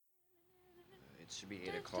Should be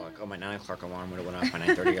 8 o'clock. Oh, my 9 o'clock alarm would have went off. My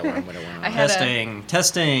 9:30 alarm would have went off.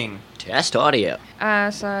 Testing. Test audio.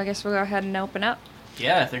 So I guess we'll go ahead and open up.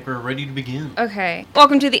 Yeah, I think we're ready to begin. Okay.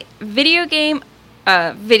 Welcome to the video game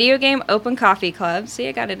Open Coffee Club. See,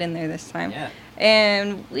 I got it in there this time. Yeah.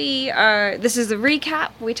 And this is the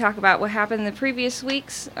recap. We talk about what happened in the previous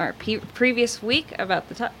weeks, or previous week, about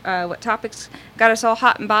what topics got us all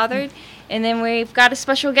hot and bothered. And then we've got a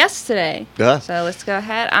special guest today. Yeah. So let's go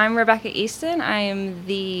ahead. I'm Rebecca Easton. I am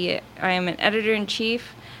an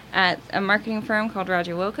editor-in-chief at a marketing firm called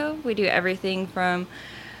Roger Wilco. We do everything from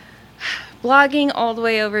blogging all the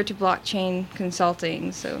way over to blockchain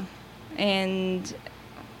consulting. And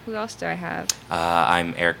who else do I have?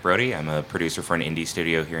 I'm Eric Brody. I'm a producer for an indie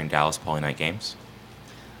studio here in Dallas, Polynite Games.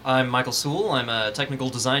 I'm Michael Sewell. I'm a technical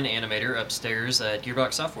design animator upstairs at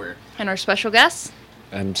Gearbox Software. And our special guest?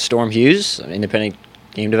 I'm Storm Hughes, an independent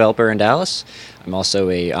game developer in Dallas. I'm also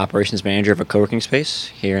a operations manager of a co-working space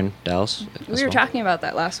here in Dallas. We were talking about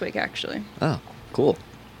that last week, actually. Oh, cool.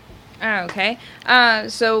 Okay.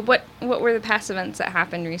 So what were the past events that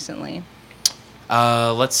happened recently?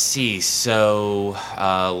 Let's see. So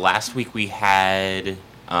last week we had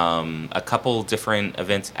a couple different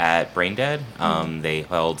events at Braindead. They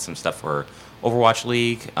held some stuff for Overwatch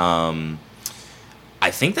League. I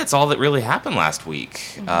think that's all that really happened last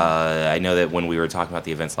week. I know that when we were talking about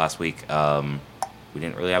the events last week, we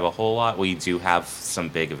didn't really have a whole lot. We do have some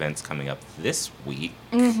big events coming up this week.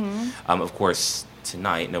 Of course,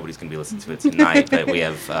 tonight, nobody's going to be listening to it tonight, but we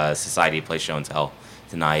have Society Play Show and Tell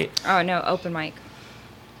tonight. Oh, no, open mic.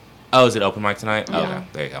 Oh, is it open mic tonight? Yeah. Okay,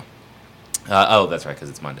 there you go. That's right, because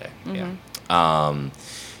it's Monday. Yeah.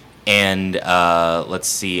 And let's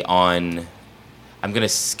see, I'm going to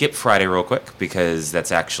skip Friday real quick because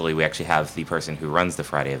we actually have the person who runs the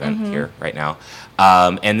Friday event here right now.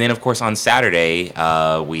 And then, of course, on Saturday,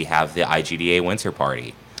 we have the IGDA Winter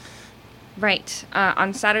Party. Right.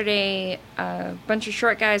 On Saturday, a bunch of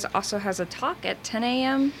short guys also has a talk at 10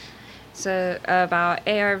 a.m. So about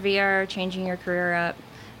AR, VR, changing your career up.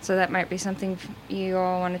 So that might be something you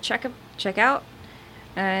all want to check out.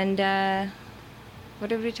 And what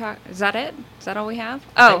did we talk? Is that it? Is that all we have?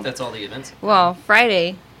 I think that's all the events. Well,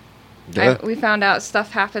 Friday. Yeah. We found out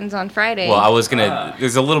stuff happens on Friday. Well, I was going to...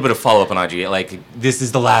 There's a little bit of follow-up on IGDA. Like, this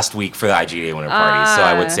is the last week for the IGDA Winter Party. So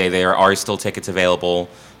I would say there are still tickets available.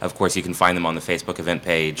 Of course, you can find them on the Facebook event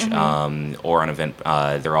page or on Event.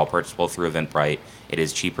 They're all purchasable through Eventbrite. It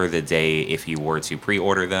is cheaper the day if you were to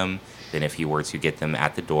pre-order them than if you were to get them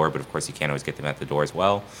at the door. But, of course, you can't always get them at the door as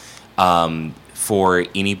well. For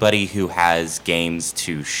anybody who has games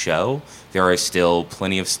to show, there are still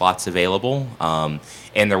plenty of slots available.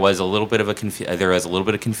 And there was a little bit of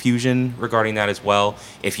confusion regarding that as well.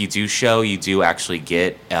 If you do show, you do actually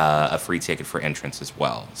get a free ticket for entrance as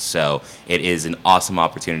well. So it is an awesome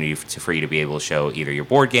opportunity for you to be able to show either your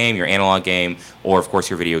board game, your analog game, or of course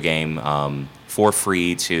your video game for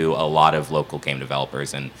free to a lot of local game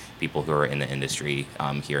developers and people who are in the industry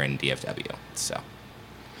here in DFW. So.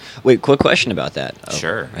 Wait, quick question about that.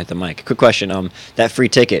 Sure. At the mic. Quick question. That free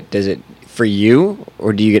ticket, does it for you,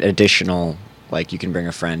 or do you get additional, like you can bring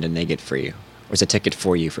a friend and they get free? Or is a ticket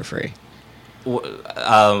for you for free?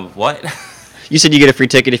 What? You said you get a free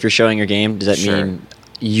ticket if you're showing your game. Does that Sure. mean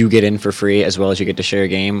you get in for free as well as you get to share your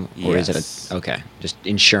game? Or is Yes. it okay, just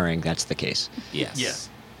ensuring that's the case. Yes. Yeah.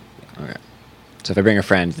 Okay. So if I bring a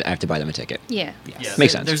friend, I have to buy them a ticket. Yeah. Yeah,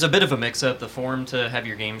 Makes sense. There's a bit of a mix-up. The form to have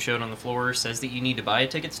your game showed on the floor says that you need to buy a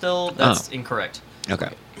ticket still. That's incorrect. Okay.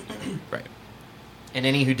 Right. And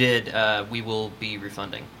any who did, we will be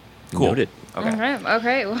refunding. Cool. Noted. Okay. All right.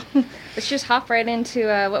 Okay. Well, let's just hop right into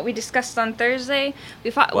what we discussed on Thursday.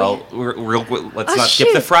 Let's not skip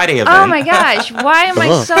shoot. the Friday event. Oh my gosh! Why am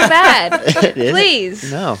I so bad? Is it? Please.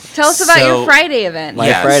 No. Tell us about your So- Friday event.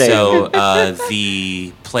 My Friday. So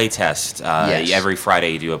the playtest. Yes. Every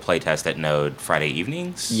Friday you do a playtest at Node Friday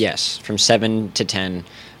evenings. Yes, from 7 to 10.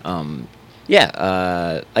 I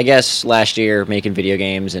guess last year making video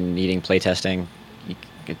games and needing playtesting,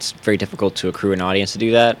 it's very difficult to accrue an audience to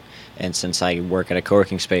do that. And since I work at a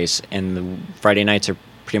co-working space and the Friday nights are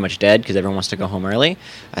pretty much dead because everyone wants to go home early,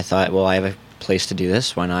 I thought, well, I have a place to do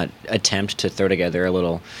this. Why not attempt to throw together a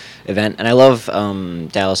little event? And I love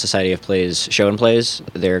Dallas Society of Plays Show and Plays.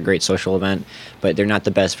 They're a great social event, but they're not the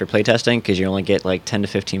best for playtesting because you only get like 10 to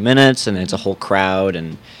 15 minutes and it's a whole crowd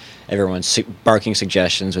and everyone's barking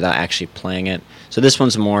suggestions without actually playing it. So this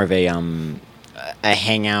one's more of a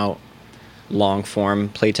hangout, long form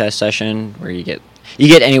playtest session where you get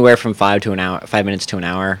anywhere from 5 minutes to an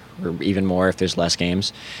hour, or even more if there's less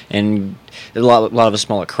games. And there's a lot of a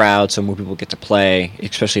smaller crowd, so more people get to play,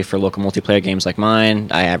 especially for local multiplayer games like mine.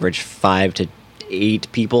 I average 5 to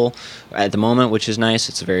 8 people at the moment, which is nice.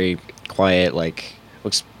 It's very quiet. Like,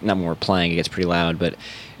 looks not when we're playing, it gets pretty loud, but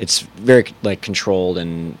it's very like controlled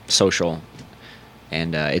and social.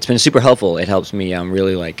 And it's been super helpful. It helps me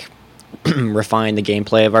really like refine the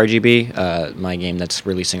gameplay of RGB, my game that's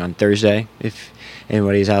releasing on Thursday. If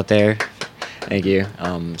anybody's out there, thank you.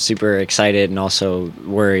 Super excited and also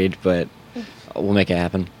worried, but we'll make it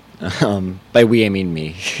happen. By we, I mean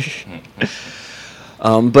me.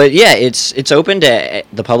 But yeah, it's open to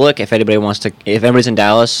the public if anybody wants to. If anybody's in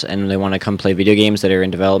Dallas and they want to come play video games that are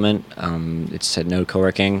in development, it's at Node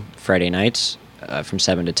Coworking Friday nights from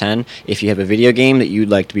 7 to 10. If you have a video game that you'd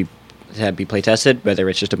like to have be play tested, whether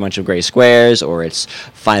it's just a bunch of gray squares or it's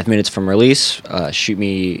 5 minutes from release, shoot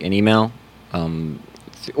me an email,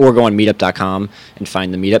 or go on Meetup.com and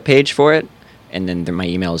find the Meetup page for it, and then my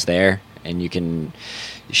email is there, and you can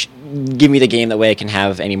give me the game, that way I can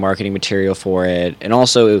have any marketing material for it. And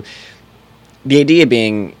also, the idea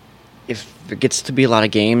being, if it gets to be a lot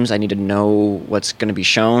of games, I need to know what's going to be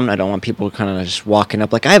shown. I don't want people kind of just walking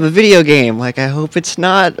up like, I have a video game. Like, I hope it's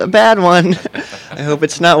not a bad one. I hope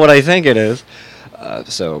it's not what I think it is.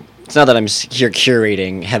 So it's not that I'm here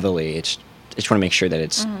curating heavily. I just want to make sure that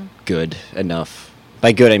it's good enough.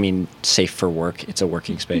 By good, I mean safe for work. It's a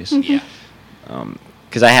working space. Yeah.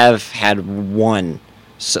 Because I have had one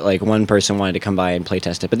person wanted to come by and play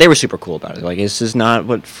test it, but they were super cool about it. They're like, this is not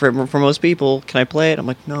what for most people. Can I play it? I'm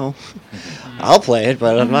like, no, I'll play it,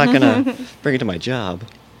 but I'm not gonna bring it to my job.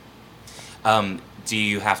 Do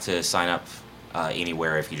you have to sign up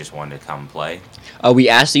anywhere if you just wanted to come play? We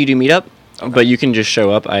asked that you do Meetup, Okay. but you can just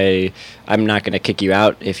show up. I'm not gonna kick you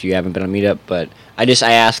out if you haven't been on Meetup, but I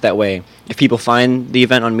ask that way. If people find the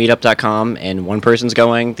event on Meetup.com and one person's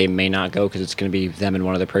going, they may not go because it's gonna be them and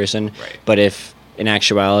one other person. Right. But if in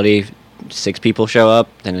actuality 6 people show up,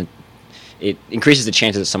 then it increases the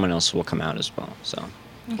chances that someone else will come out as well. So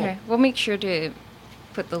Okay, we'll make sure to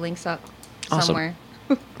put the links up Awesome. somewhere.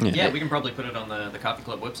 Yeah, we can probably put it on the Coffee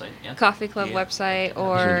Club website. Yeah. Coffee Club Yeah. website We can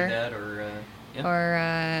do or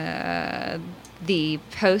that, yeah. the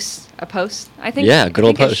post. I think. Yeah, good I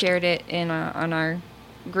old think I post. shared it on our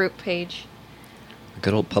group page a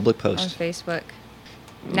good old public on post. Facebook.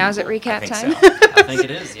 Now is it recap I think time? so. I think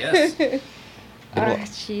it is. Yes.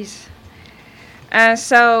 Jeez.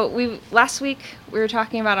 So last week we were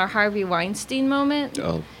talking about our Harvey Weinstein moment.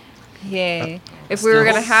 Oh, Yay. If we were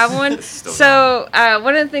Still- going to have one. Still So,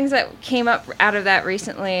 one of the things that came up out of that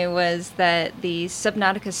recently was that the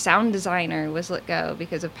Subnautica sound designer was let go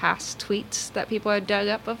because of past tweets that people had dug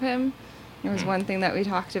up of him. It was one thing that we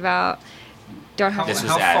talked about. Don't have This to.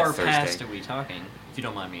 was How at far Thursday. past are we talking? If you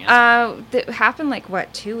don't mind me asking. That happened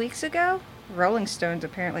like, 2 weeks ago? Rolling Stones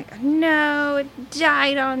apparently. No, it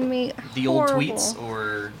died on me. The old Horrible. tweets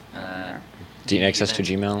or do you need access to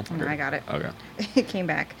event? Gmail? Oh, I got it. Okay. It came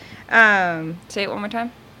back. Say it one more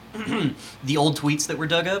time. The old tweets that were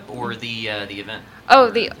dug up, or the event? Oh,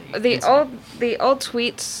 Or the incident? old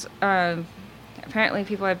tweets. Apparently,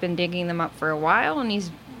 people have been digging them up for a while, and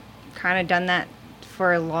he's kind of done that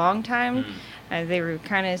for a long time. They were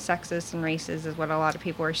kind of sexist and racist, is what a lot of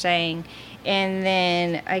people were saying. And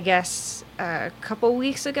then I guess a couple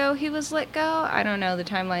weeks ago he was let go. I don't know. The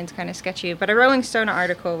timeline's kind of sketchy, but a Rolling Stone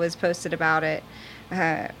article was posted about it.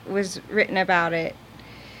 Was written about it.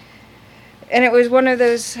 And it was one of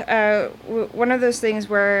those things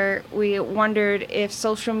where we wondered if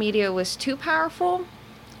social media was too powerful,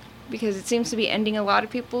 because it seems to be ending a lot of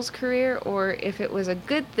people's career, or if it was a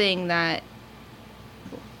good thing that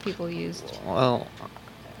people used. Well,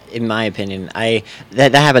 in my opinion,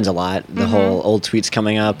 that happens a lot. The whole old tweets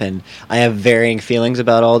coming up, and I have varying feelings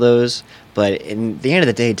about all those. But in the end of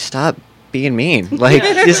the day, stop being mean. Like,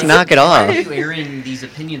 just knock it Why off. are you airing these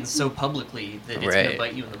opinions so publicly that it's going Right. to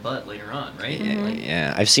bite you in the butt later on, right? Yeah, Like,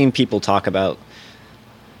 yeah, I've seen people talk about.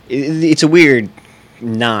 It's a weird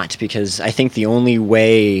not, because I think the only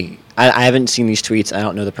way I haven't seen these tweets. I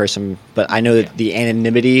don't know the person, but I know that the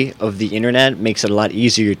anonymity of the internet makes it a lot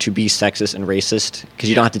easier to be sexist and racist, because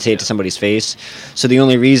you don't have to say it to somebody's face. So the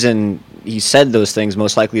only reason he said those things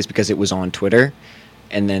most likely is because it was on Twitter,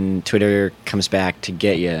 and then Twitter comes back to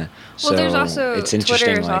get you. Well, So there's also it's interesting.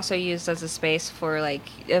 Twitter is like, also used as a space for like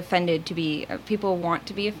offended to be people want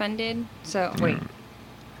to be offended. So wait,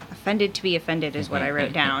 offended to be offended is what I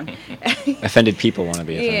wrote down. offended people want to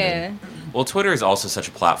be offended. Yeah. Well, Twitter is also such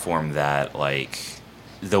a platform that, like,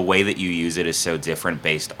 the way that you use it is so different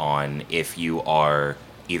based on if you are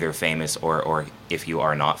either famous or if you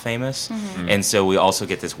are not famous. And so we also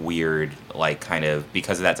get this weird, like, kind of,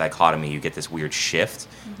 because of that dichotomy, you get this weird shift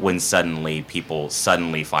when suddenly people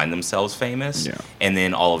suddenly find themselves famous, and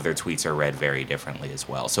then all of their tweets are read very differently as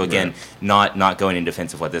well. So again, not going in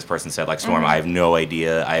defense of what this person said, like Storm, I have no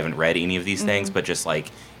idea, I haven't read any of these things, but just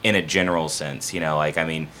like in a general sense, like, I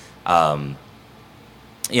mean,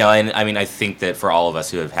 and I mean, I think that for all of us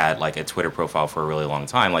who have had like a Twitter profile for a really long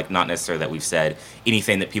time, like, not necessarily that we've said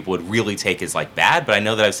anything that people would really take as like bad, but I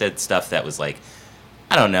know that I've said stuff that was like,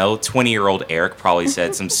 I don't know, 20-year-old Eric probably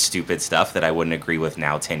said some stupid stuff that I wouldn't agree with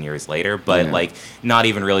now 10 years later, but like, not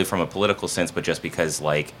even really from a political sense, but just because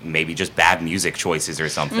like maybe just bad music choices or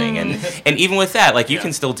something. And even with that, like, you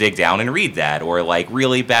can still dig down and read that, or like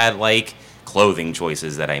really bad like clothing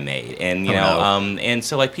choices that I made, and and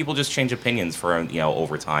so like people just change opinions for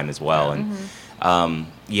over time as well, and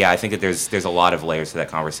I think that there's a lot of layers to that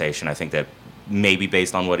conversation. I think that maybe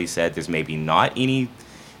based on what he said, there's maybe not any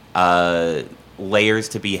layers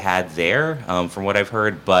to be had there from what I've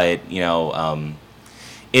heard, but it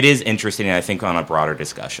is interesting, and I think on a broader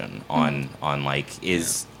discussion on like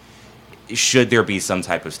should there be some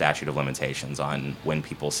type of statute of limitations on when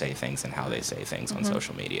people say things and how they say things on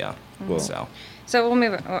social media? So we'll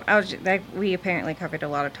move on. We apparently covered a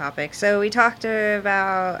lot of topics. So we talked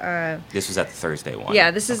about... this was at the Thursday one. Yeah,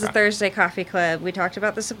 this is the Thursday Coffee Club. We talked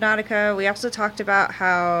about the Subnautica. We also talked about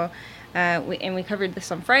how... we covered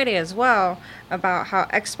this on Friday as well, about how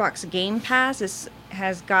Xbox Game Pass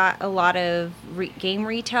has got a lot of game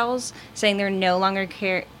retails saying they're no longer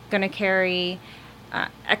going to carry...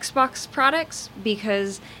 Xbox products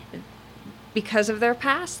because of their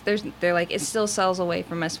past. They're like, it still sells away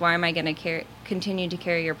from us. Why am I going to continue to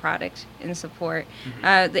carry your product in support?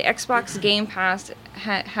 The Xbox Game Pass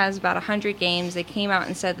has about 100 games. They came out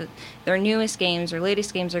and said that their newest games or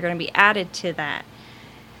latest games are going to be added to that.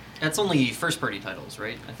 That's only first-party titles,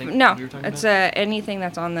 right? I think no, you were talking it's about? anything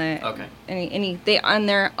that's on the okay.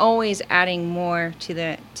 They're always adding more to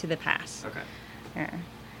the pass. Okay. Yeah.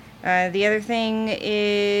 The other thing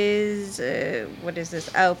is, what is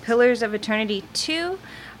this? Oh, Pillars of Eternity 2.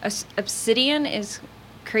 Obsidian is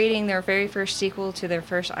creating their very first sequel to their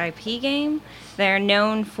first IP game. They're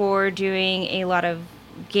known for doing a lot of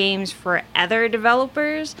games for other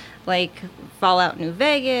developers, like Fallout New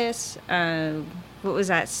Vegas, what was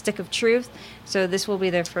that, Stick of Truth. So this will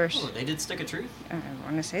be their first... Oh, they did Stick of Truth? I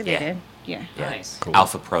want to say they did. Yeah. Nice. Cool.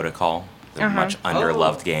 Alpha Protocol, the much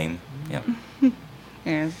underloved game. Yeah.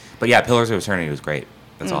 Yeah. But yeah, Pillars of Eternity was great.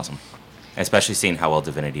 That's awesome. Especially seeing how well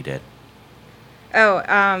Divinity did. Oh,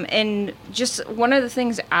 and just one of the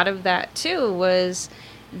things out of that, too, was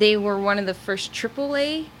they were one of the first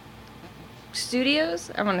AAA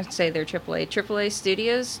studios, I want to say they're AAA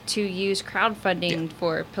studios, to use crowdfunding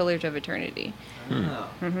for Pillars of Eternity. Oh.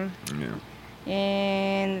 Yeah.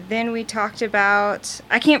 And then we talked about,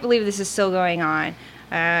 I can't believe this is still going on.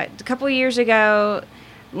 A couple of years ago,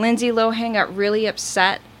 Lindsay Lohan got really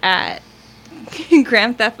upset at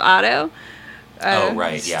Grand Theft Auto.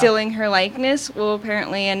 Stealing her likeness. Well,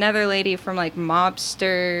 apparently another lady from like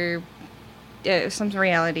Mobster, some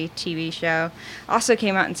reality TV show, also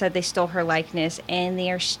came out and said they stole her likeness, and they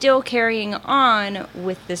are still carrying on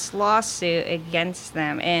with this lawsuit against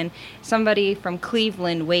them. And somebody from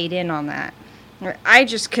Cleveland weighed in on that. I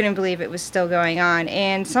just couldn't believe it was still going on.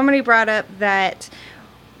 And somebody brought up that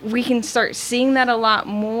we can start seeing that a lot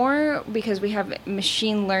more because we have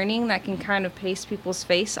machine learning that can kind of paste people's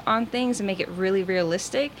face on things and make it really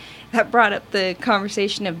realistic. That brought up the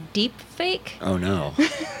conversation of deep fake. Oh, no.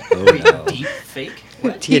 Deep fake?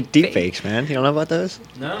 What? Yeah, deep fakes, man. You don't know about those?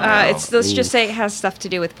 No. Let's just say it has stuff to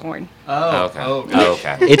do with porn.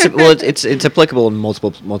 Okay. It's applicable in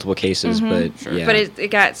multiple cases, but yeah. But it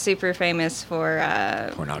got super famous for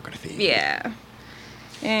pornography. Yeah.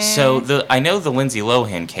 So I know the Lindsay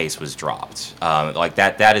Lohan case was dropped. Like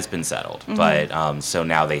that has been settled. But so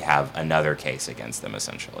now they have another case against them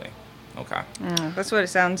essentially. Okay. That's what it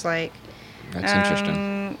sounds like. That's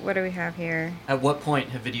interesting. What do we have here? At what point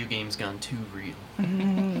have video games gone too real?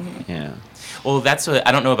 Yeah. Well, that's what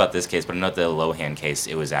I don't know about this case, but I know the Lohan case.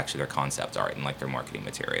 It was actually their concept art and like their marketing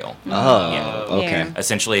material. Oh, yeah. Okay. Yeah.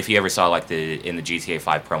 Essentially, if you ever saw like in the GTA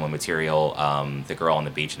 5 promo material, the girl on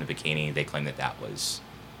the beach in the bikini, they claimed that was.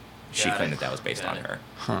 She claimed that was based on her.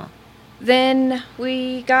 Huh. Then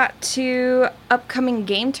we got to upcoming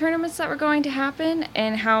game tournaments that were going to happen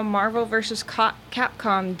and how Marvel vs.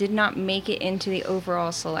 Capcom did not make it into the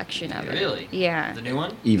overall selection of it. Really? Yeah. The new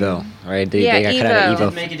one? Evo, right? They got Evo. cut out of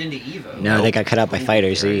Didn't Evo. make it into Evo. No, they got cut out by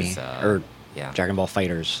Fighter Z. there's, yeah. Dragon Ball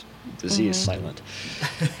Fighters. The Z is silent.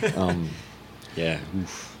 Yeah.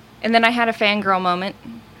 Oof. And then I had a fangirl moment.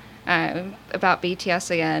 about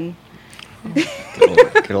BTS again.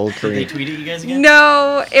 Good old Did Korea. they tweet at you guys again?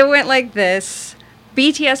 No, it went like this.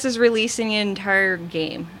 BTS is releasing an entire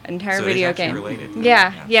game, entire So it is video actually game. related.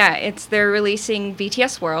 Yeah. They're releasing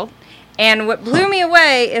BTS World, and what blew me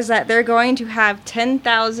away is that they're going to have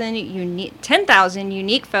 10,000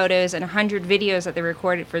 unique photos and 100 videos that they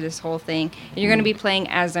recorded for this whole thing. And you're going to be playing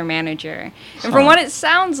as their manager. And from what it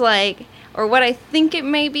sounds like, or what I think it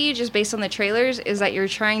may be, just based on the trailers, is that you're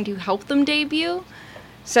trying to help them debut.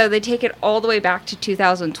 So they take it all the way back to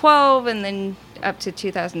 2012 and then up to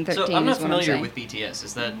 2013. So I'm not is what familiar saying. with BTS.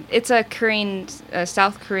 Is that It's a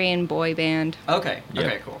South Korean boy band. okay? Yeah.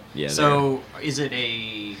 Okay, cool. Yeah, So is it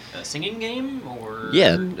a singing game or?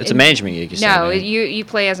 Yeah, it's a management gig. You said, No, right? you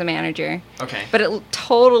play as a manager. Okay. But it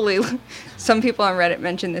totally, some people on Reddit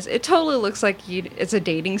mentioned this. It totally looks like it's a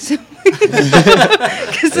dating sim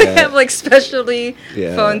because they Yeah. have like specialty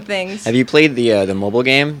Yeah. phone things. Have you played the mobile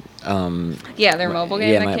game? Yeah, their mobile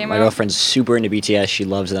game that came my out. girlfriend's super into BTS. She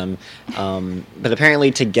loves them. But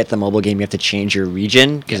apparently, to get the mobile game, you have to change your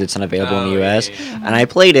region because it's unavailable in Oh, the yeah, US. yeah, yeah. And I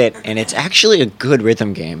played it, and it's actually a good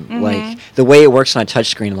rhythm game. Mm-hmm. Like the way it works on a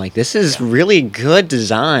touchscreen, I'm like, this is really good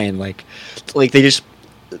design. Like they just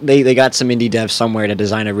they got some indie devs somewhere to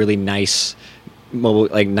design a really nice mobile,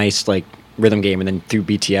 nice rhythm game, and then threw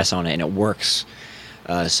BTS on it, and it works.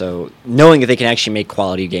 So knowing that they can actually make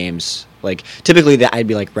quality games, like typically that I'd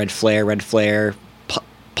be like Red Flare,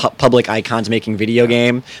 Public Icons making video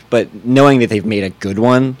game, but knowing that they've made a good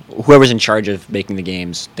one, whoever's in charge of making the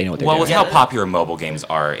games, they know what they're Well, doing. with how popular mobile games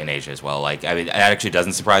are in Asia as well, like I mean, that actually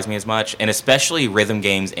doesn't surprise me as much, and especially rhythm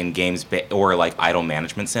games and games or like idle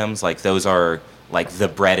management sims, like those are like the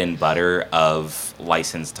bread and butter of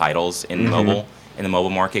licensed titles in the mobile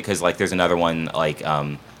market. Because like there's another one like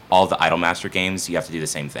all the Idle Master games, you have to do the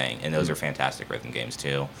same thing, and those are fantastic rhythm games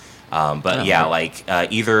too. But yeah, like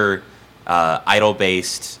either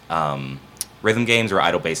idle-based rhythm games or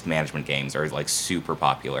idle-based management games are like super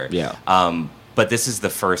popular. Yeah. But this is the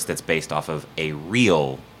first that's based off of a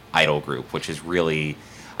real idol group, which is really,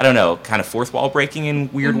 I don't know, kind of fourth wall breaking in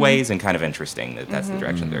weird ways and kind of interesting that that's the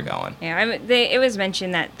direction they're going. Yeah, it was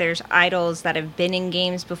mentioned that there's idols that have been in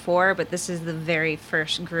games before, but this is the very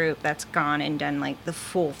first group that's gone and done like the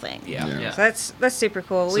full thing. Yeah. Yeah. So that's super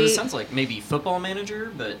cool. So this sounds like maybe Football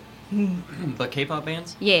Manager, but K-pop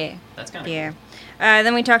bands. Yeah. That's kind of Yeah.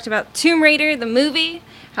 Then we talked about Tomb Raider, the movie,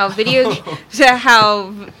 how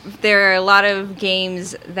how there are a lot of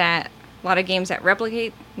games that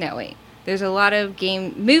replicate. No, wait. There's a lot of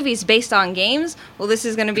movies based on games. Well, this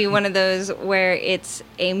is going to be one of those where it's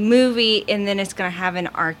a movie and then it's going to have an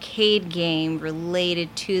arcade game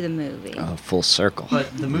related to the movie. Full circle.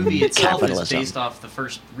 But the movie itself is Capitalism. based off the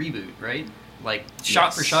first reboot, right? Like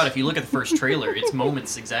shot for shot, if you look at the first trailer, it's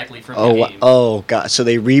moments exactly from the game. Oh god! So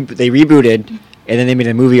they rebooted, and then they made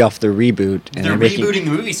a movie off the reboot. And They're making, rebooting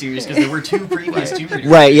the movie series because there were two previous Tomb Raiders.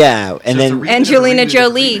 Right? Yeah, and So it's a then reboot of a Angelina reboot of a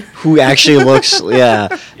Jolie. reboot. who actually looks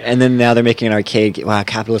and then now they're making an arcade game. Wow,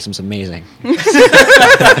 capitalism's amazing.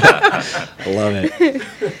 I love it.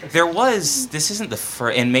 This isn't the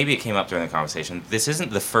first, and maybe it came up during the conversation, this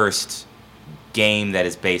isn't the first game that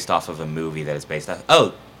is based off of a movie that is based off,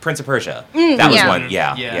 Prince of Persia. That was yeah. one,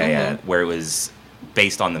 Yeah. yeah, where it was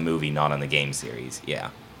based on the movie, not on the game series, yeah.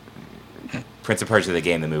 Prince of Persia, the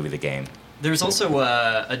game, the movie, the game. There's also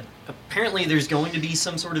apparently there's going to be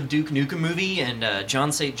some sort of Duke Nukem movie, and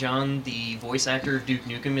John St. John, the voice actor of Duke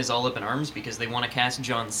Nukem, is all up in arms because they want to cast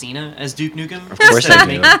John Cena as Duke Nukem. Of course instead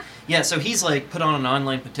they of do. Yeah, so he's like put on an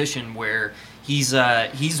online petition where he's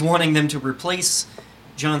wanting them to replace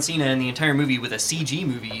John Cena in the entire movie with a CG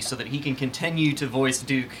movie so that he can continue to voice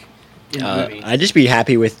Duke in the movie. I'd just be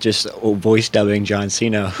happy with just voice dubbing John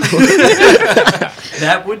Cena.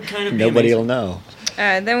 That would kind of be Nobody will amazing. know.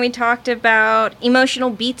 Then we talked about emotional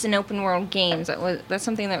beats in open world games. That's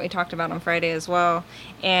something that we talked about on Friday as well.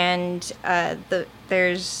 And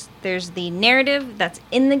there's the narrative that's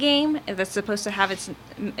in the game that's supposed to have its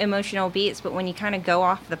emotional beats, but when you kind of go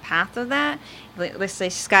off the path of that, let's say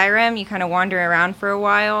Skyrim, you kind of wander around for a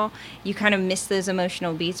while, you kind of miss those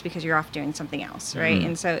emotional beats because you're off doing something else, right?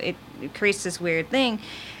 And so it creates this weird thing.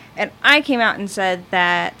 And I came out and said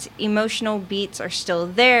that emotional beats are still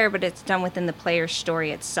there, but it's done within the player's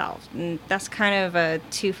story itself. And that's kind of a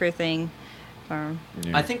twofer thing.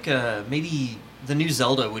 I think maybe the new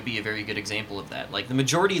Zelda would be a very good example of that. Like, the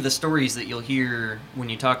majority of the stories that you'll hear when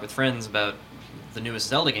you talk with friends about the newest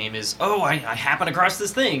Zelda game is, I happened across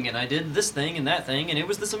this thing, and I did this thing and that thing, and it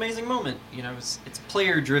was this amazing moment. You know, it's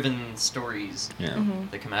player-driven stories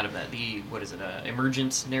that come out of that.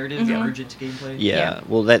 Emergent narrative, emergent gameplay. Yeah.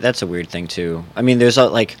 Well, that's a weird thing too. I mean, there's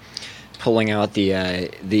pulling out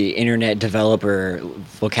the internet developer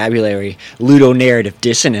vocabulary, ludonarrative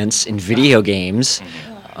dissonance in video games.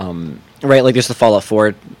 Right, like there's the Fallout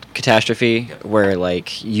 4 catastrophe where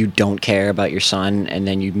like you don't care about your son, and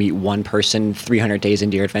then you meet one person 300 days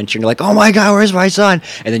into your adventure and you're like, oh my god, where's my son?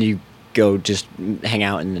 And then you go just hang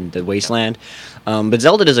out in the wasteland. But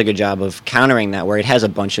Zelda does a good job of countering that, where it has a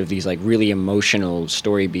bunch of these like really emotional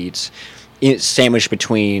story beats sandwiched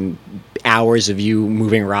between hours of you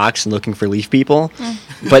moving rocks and looking for leaf people.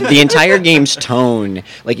 But the entire game's tone,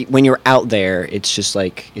 like when you're out there, it's just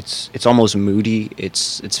like it's almost moody.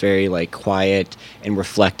 It's very like quiet and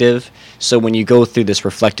reflective. So when you go through this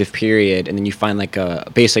reflective period and then you find like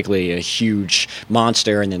basically a huge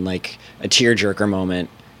monster and then like a tearjerker moment,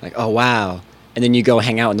 like, oh wow. And then you go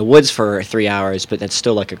hang out in the woods for 3 hours, but that's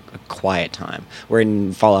still like a quiet time. Where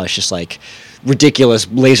in Fallout, it's just like ridiculous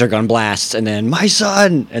laser gun blasts, and then my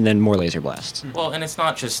son, and then more laser blasts. Well, and it's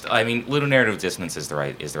not just. I mean, ludonarrative dissonance is the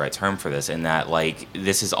right term for this, in that like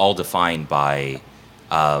this is all defined by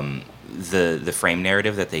the frame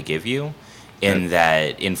narrative that they give you. In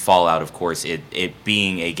that, in Fallout, of course, it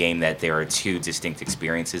being a game that there are two distinct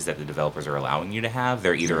experiences that the developers are allowing you to have.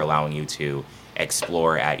 They're either allowing you to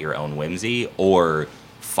explore at your own whimsy or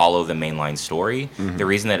follow the mainline story. The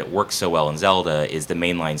reason that it works so well in Zelda is the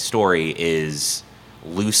mainline story is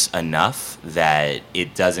loose enough that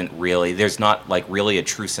it doesn't really, there's not like really a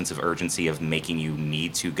true sense of urgency of making you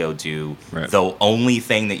need to go do the only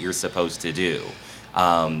thing that you're supposed to do.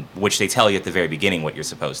 Which they tell you at the very beginning what you're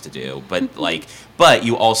supposed to do, but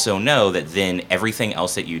you also know that then everything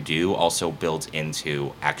else that you do also builds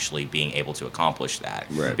into actually being able to accomplish that.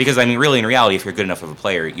 Right. Because I mean, really, in reality, if you're good enough of a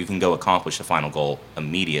player, you can go accomplish the final goal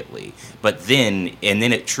immediately. But then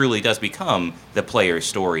it truly does become the player's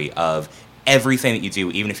story of everything that you do,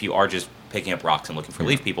 even if you are just picking up rocks and looking for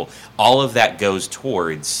leaf people. All of that goes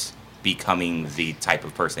towards becoming the type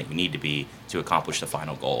of person that you need to be to accomplish the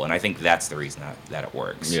final goal, and I think that's the reason that it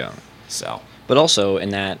works. Yeah. So. But also in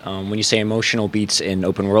that, when you say emotional beats in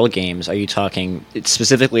open world games, are you talking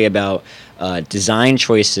specifically about design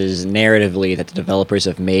choices narratively that the developers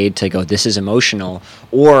have made to go, this is emotional,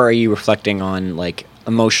 or are you reflecting on like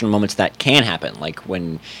emotional moments that can happen, like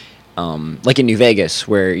when like in New Vegas,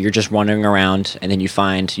 where you're just wandering around and then you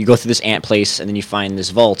go through this ant place and then you find this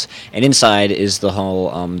vault, and inside is the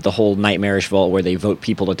whole nightmarish vault where they vote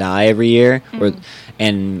people to die every year,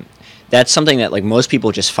 and that's something that like most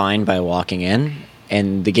people just find by walking in,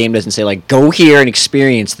 and the game doesn't say like go here and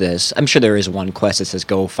experience this. I'm sure there is one quest that says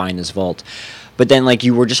go find this vault, but then like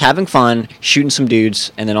you were just having fun shooting some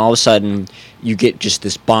dudes, and then all of a sudden you get just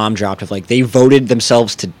this bomb dropped of like they voted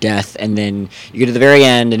themselves to death, and then you get to the very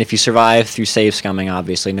end, and if you survive through save scumming,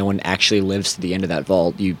 obviously no one actually lives to the end of that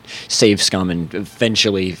vault. You save scum and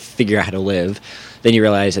eventually figure out how to live. Then you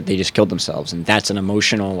realize that they just killed themselves, and that's an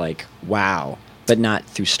emotional like wow, but not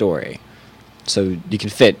through story. So you can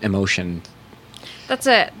fit emotion. That's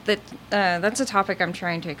a topic I'm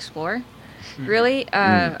trying to explore, really,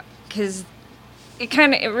 because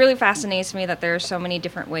it really fascinates me that there are so many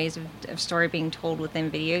different ways of story being told within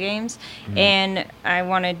video games, and I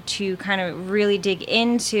wanted to kind of really dig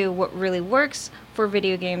into what really works for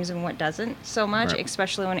video games and what doesn't so much,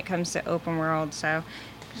 especially when it comes to open world. So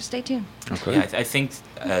just stay tuned. Okay. Yeah, I think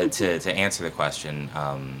to answer the question,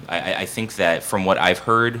 I think that from what I've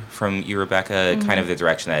heard from you, Rebecca, kind of the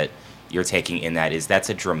direction that you're taking in that's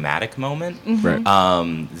a dramatic moment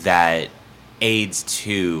that aids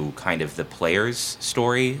to kind of the player's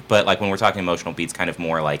story, but like when we're talking emotional beats, kind of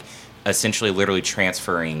more like essentially literally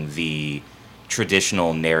transferring the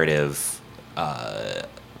traditional narrative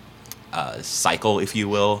cycle, if you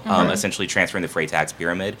will, essentially transferring the Freytag's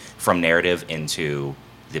pyramid from narrative into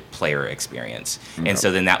the player experience. And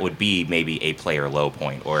so then that would be maybe a player low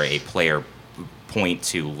point or a player point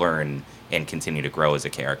to learn and continue to grow as a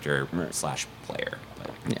character / player.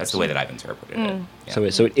 That's the way that I've interpreted it. Yeah.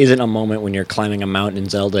 So it isn't a moment when you're climbing a mountain in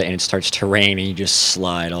Zelda and it starts to rain and you just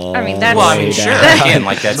slide all. I mean, that's well, I mean, sure. Again,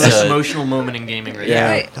 like that's the most emotional moment in gaming right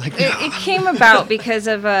now. It came about because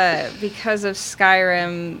of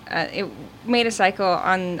Skyrim. It made a cycle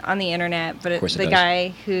on the internet, but the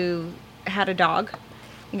guy who had a dog,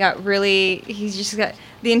 he's just got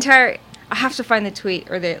the entire. I have to find the tweet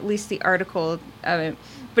or at least the article of it,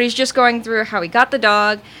 but he's just going through how he got the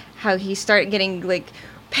dog, how he started getting like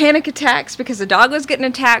panic attacks because the dog was getting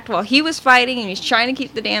attacked while he was fighting, and he's trying to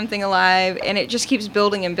keep the damn thing alive, and it just keeps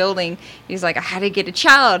building and building. He's like, I had to get a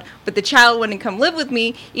child, but the child wouldn't come live with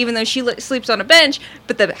me, even though she sleeps on a bench,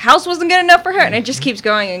 but the house wasn't good enough for her, and it just keeps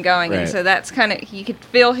going and going. And so that's kind of, you could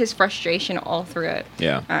feel his frustration all through it.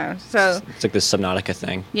 Yeah. So it's like this Subnautica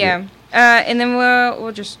thing. Yeah. And then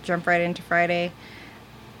we'll just jump right into Friday.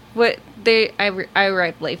 I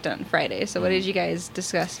arrived late on Friday, so what did you guys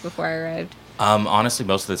discuss before I arrived? Honestly,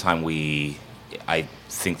 most of the time I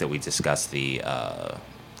think that we discussed the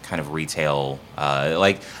kind of retail,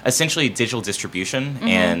 like essentially digital distribution,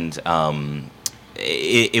 and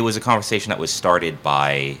it was a conversation that was started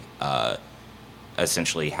by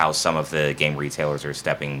essentially how some of the game retailers are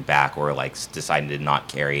stepping back or like deciding to not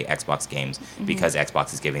carry Xbox games because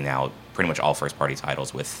Xbox is giving out pretty much all first-party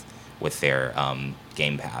titles with their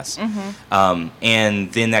Game Pass.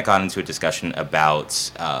 And then that got into a discussion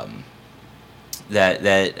about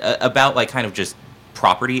about like kind of just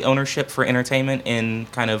property ownership for entertainment in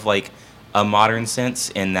kind of like a modern sense,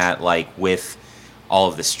 in that like with all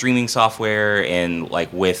of the streaming software and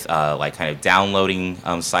like with like kind of downloading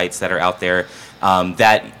sites that are out there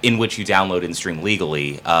that in which you download and stream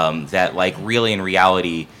legally, that like really in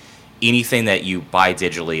reality anything that you buy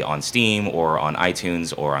digitally on Steam or on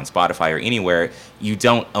iTunes or on Spotify or anywhere, you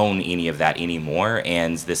don't own any of that anymore.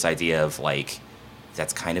 And this idea of like,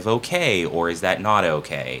 that's kind of okay, or is that not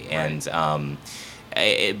okay? Right.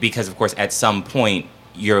 And because of course at some point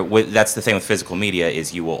that's the thing with physical media,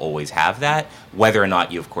 is you will always have that, whether or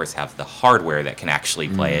not you of course have the hardware that can actually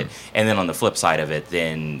play it. And then on the flip side of it,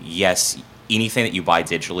 then yes, anything that you buy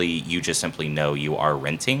digitally, you just simply know you are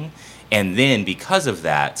renting. And then because of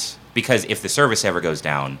that, because if the service ever goes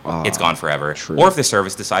down, it's gone forever. True. Or if the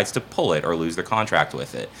service decides to pull it or lose their contract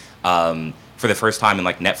with it. For the first time in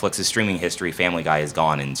like Netflix's streaming history, Family Guy is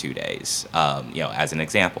gone in 2 days, as an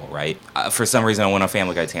example, right? For some reason, I went on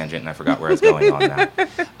Family Guy tangent and I forgot where I was going on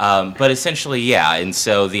that. But essentially, yeah, and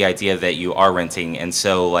so the idea that you are renting, and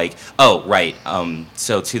so like,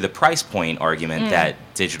 so to the price point argument that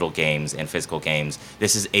digital games and physical games,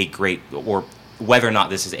 this is a great, or whether or not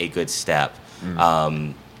this is a good step,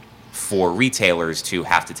 for retailers to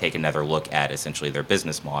have to take another look at essentially their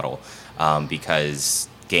business model, because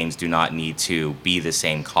games do not need to be the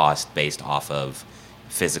same cost based off of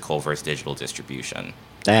physical versus digital distribution.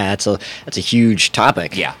 Yeah, that's a huge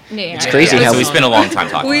topic. Yeah. It's crazy how we spent a long time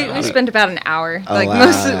talking about We it. spent about an hour. Oh, like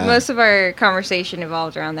wow. most of our conversation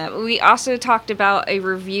evolved around that. We also talked about a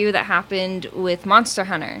review that happened with Monster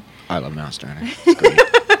Hunter. I love Monster Hunter. It's great.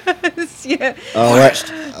 Yeah.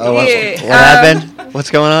 What Yeah, happened?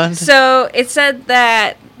 What's going on? So it said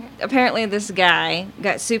that apparently this guy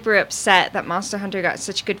got super upset that Monster Hunter got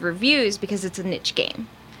such good reviews because it's a niche game,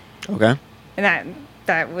 Okay. and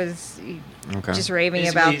that was Okay. just raving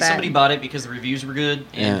Basically, about that. somebody bought it because the reviews were good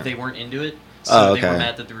and Yeah. they weren't into it, so they okay. were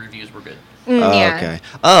mad that the reviews were good. Yeah. Okay.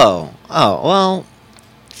 Oh, well,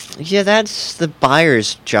 yeah, that's the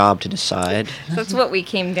buyer's job to decide. That's what we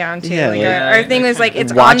came down to. Yeah, like like- our thing was like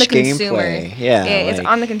it's Watch on the consumer. gameplay. Yeah, it's like-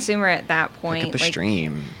 on the consumer at that Pick point. up a Like,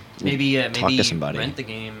 stream. Maybe Talk to somebody. rent the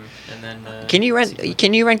game and then. Can you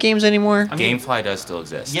rent games anymore? I mean, GameFly does still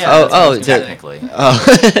exist. Yeah. Oh, that's what I was gonna say. technically.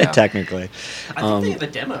 Oh, Yeah. technically. I think they have a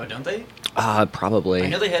demo, don't they? Probably. I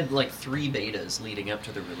know they had like 3 betas leading up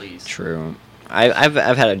to the release. True. I've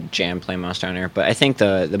had a jam playing Monster Hunter, but I think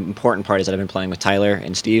the important part is that I've been playing with Tyler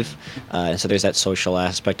and Steve, so there's that social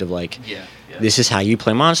aspect of like, Yeah. this is how you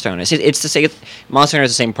play Monster Hunter. It's the same. Monster Hunter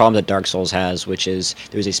has the same problem that Dark Souls has, which is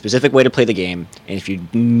there's a specific way to play the game, and if you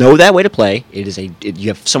know that way to play, you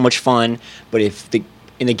have so much fun. But if the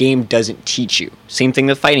game doesn't teach you, same thing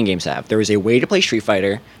that fighting games have. There is a way to play Street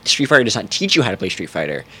Fighter. Street Fighter does not teach you how to play Street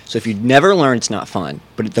Fighter. So if you never learn, it's not fun.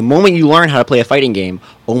 But at the moment you learn how to play a fighting game,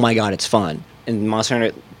 oh my god, it's fun. And Monster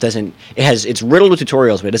Hunter doesn't. It's riddled with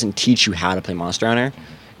tutorials, but it doesn't teach you how to play Monster Hunter.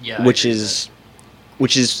 Yeah. I which agree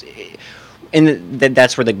is, and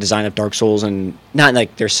that's where the design of Dark Souls, and not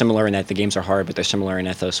like they're similar in that the games are hard, but they're similar in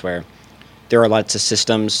ethos where there are lots of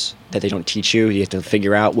systems that they don't teach you. You have to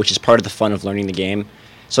figure out, which is part of the fun of learning the game.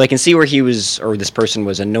 So I can see where this person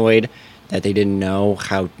was annoyed that they didn't know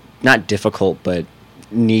how, not difficult, but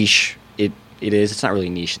niche it is. It's not really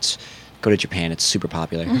niche. It's go to Japan. It's super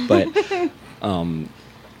popular, but.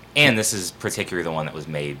 And this is particularly the one that was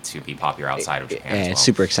made to be popular outside of Japan. Yeah, as well. it's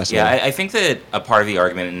super accessible. Yeah, I think that a part of the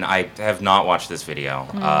argument, and I have not watched this video,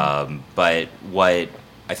 but what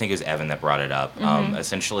I think it was Evan that brought it up.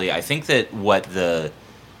 Essentially, I think that what the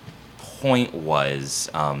point was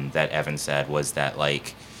that Evan said was that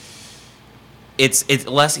like it's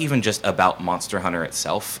less even just about Monster Hunter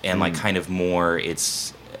itself, and like kind of more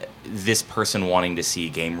it's this person wanting to see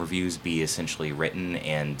game reviews be essentially written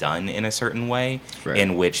and done in a certain way, Right.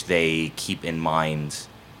 in which they keep in mind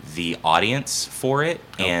the audience for it,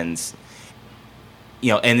 and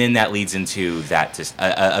and then that leads into that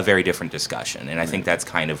a very different discussion, and I think that's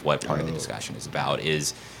kind of what part of the discussion is about.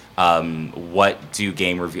 Is Why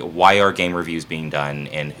are game reviews being done,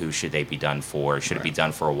 and who should they be done for? Should it be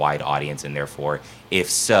done for a wide audience, and therefore, if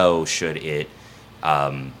so, should it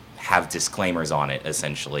have disclaimers on it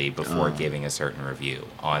essentially before giving a certain review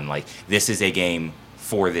on like this is a game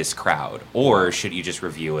for this crowd, or should you just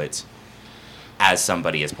review it as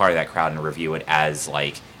somebody as part of that crowd and review it as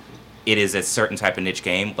like it is a certain type of niche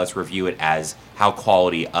game? Let's review it as how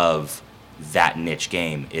quality of that niche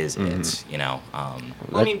game is it, you know? Well,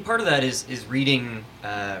 I mean, part of that is reading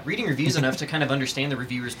reviews enough to kind of understand the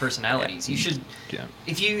reviewers' personalities. You should,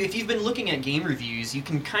 if you've been looking at game reviews, you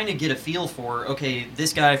can kind of get a feel for, okay,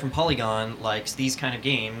 this guy from Polygon likes these kind of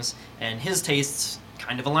games, and his tastes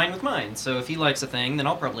kind of align with mine. So if he likes a thing, then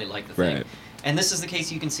I'll probably like the thing. Right. And this is the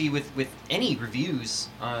case you can see with any reviews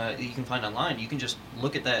that you can find online. You can just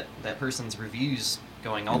look at that person's reviews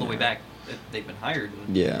going all the way back. They've been hired.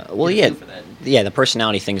 And well, for that. the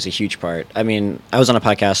personality thing is a huge part. I mean, I was on a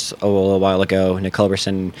podcast a little while ago, Nick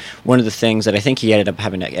Culberson. One of the things that I think he ended up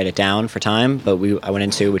having to edit down for time, but I went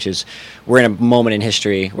into, which is we're in a moment in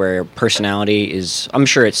history where personality is, I'm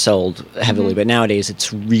sure it's sold heavily, but nowadays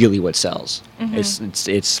it's really what sells.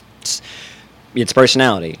 It's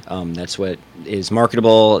personality. That's what is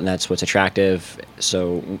marketable, and that's what's attractive.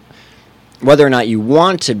 So whether or not you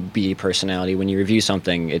want to be personality when you review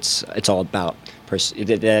something, it's all about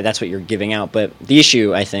that's what you're giving out. But the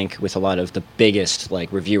issue, I think, with a lot of the biggest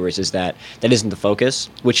like reviewers is that isn't the focus,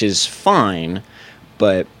 which is fine.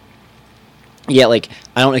 But yeah, like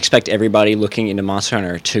I don't expect everybody looking into Monster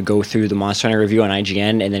Hunter to go through the Monster Hunter review on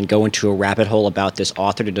IGN and then go into a rabbit hole about this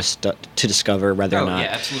author to discover whether or not.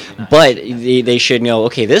 Yeah, absolutely not. But they should know,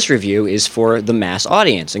 okay, this review is for the mass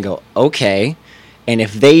audience, and go, okay. And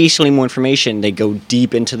if they still need more information, they go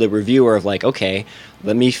deep into the reviewer of like, okay,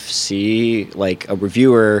 let me see like a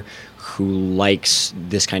reviewer who likes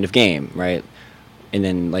this kind of game, right? And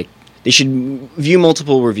then like they should view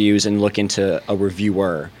multiple reviews and look into a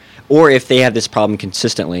reviewer. Or if they have this problem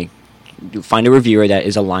consistently, you find a reviewer that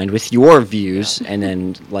is aligned with your views and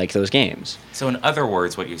then like those games. So in other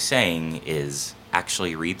words, what you're saying is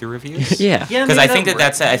actually read the reviews. Yeah. Because I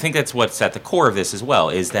think that's what's at the core of this as well.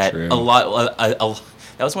 Is that True. that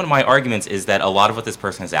was one of my arguments, is that a lot of what this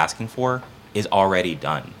person is asking for is already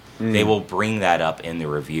done. They will bring that up in the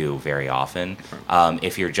review very often.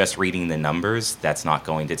 If you're just reading the numbers, that's not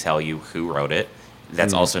going to tell you who wrote it.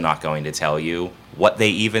 That's also not going to tell you what they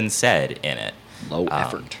even said in it. Low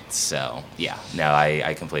effort. So yeah, no,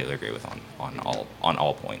 I completely agree with on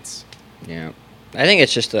all points. Yeah, I think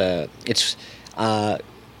it's just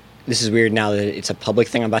this is weird now that it's a public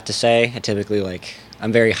thing I'm about to say. I typically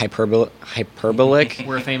I'm very hyperbolic.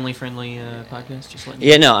 We're a family-friendly podcast, just letting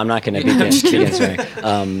Yeah, no, I'm not going to be against me.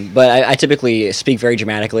 But I typically speak very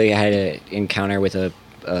dramatically. I had an encounter with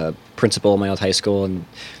a principal in my old high school, and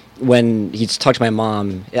when he talked to my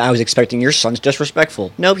mom, I was expecting, your son's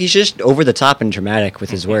disrespectful. No, he's just over the top and dramatic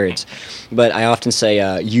with his words. But I often say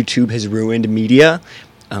YouTube has ruined media.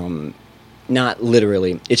 Not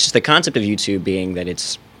literally. It's just the concept of YouTube being that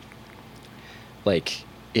it's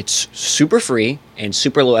super free and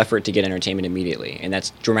super low effort to get entertainment immediately. And that's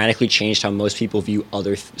dramatically changed how most people view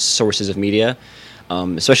other sources of media,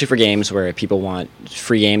 especially for games where people want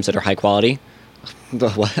free games that are high quality.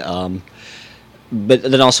 But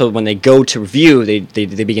then also when they go to review,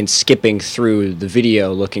 they begin skipping through the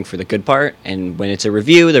video looking for the good part. And when it's a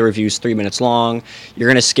review, the review's 3 minutes long. You're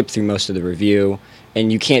going to skip through most of the review. And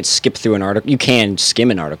you can't skip through an article. You can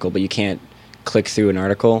skim an article, but you can't click through an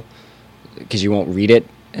article because you won't read it.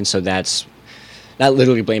 And so that's not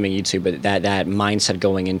literally blaming YouTube, but that mindset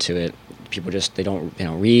going into it. People just they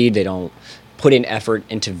don't read, they don't put in effort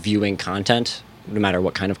into viewing content, no matter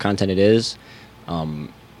what kind of content it is.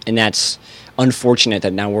 And that's unfortunate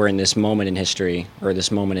that now we're in this moment in history, or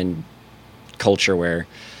this moment in culture, where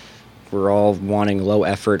we're all wanting low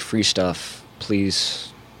effort, free stuff,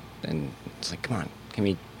 please. And it's like, come on, can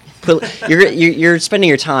we put? You're spending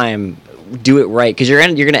your time, do it right, because you're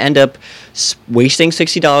going to end up wasting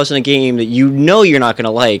 $60 in a game that you're not going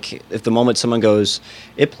to like. If the moment someone goes,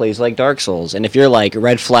 it plays like Dark Souls, and if you're like,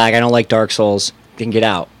 red flag, I don't like Dark Souls, then get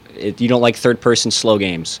out. You don't like third-person slow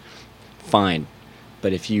games, fine.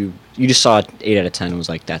 But if you just saw 8 out of 10 and was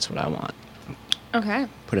like, that's what I want. Okay.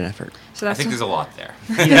 Put in effort. So that's I think there's a lot there.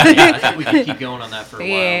 yeah, I think we can keep going on that for a while.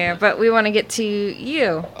 Yeah, but we want to get to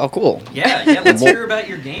you. Oh, cool. Yeah, let's hear about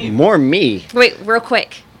your game. More me. Wait, real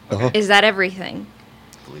quick. Uh-huh. Is that everything?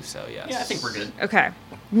 I believe so, yes. Yeah, I think we're good. Okay.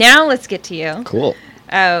 Now let's get to you. Cool.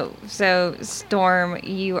 So Storm,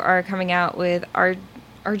 you are coming out with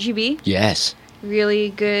RGB. Yes. Really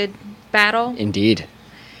good battle. Indeed.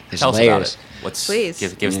 There's Tell us layers. about it. Please.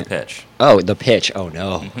 Give us the pitch. Oh, the pitch. Oh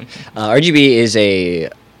no. RGB is a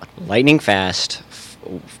lightning fast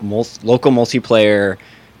local multiplayer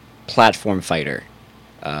platform fighter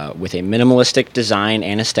with a minimalistic design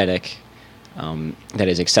and aesthetic that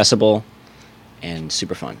is accessible and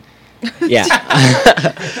super fun. Yeah.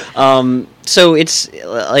 So it's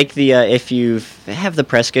like if you have the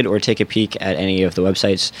press kit or take a peek at any of the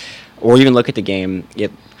websites or even look at the game,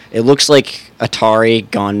 it looks like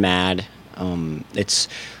Atari gone mad. It's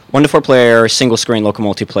 1 to 4 player, single screen local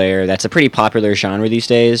multiplayer. That's a pretty popular genre these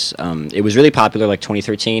days. It was really popular like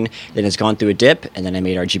 2013. Then it's gone through a dip, and then I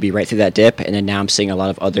made RGB right through that dip, and then now I'm seeing a lot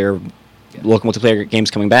of other local multiplayer games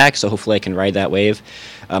coming back. So hopefully I can ride that wave.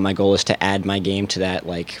 My goal is to add my game to that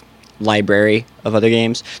like library of other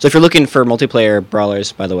games. So if you're looking for multiplayer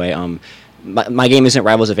brawlers, by the way, my game isn't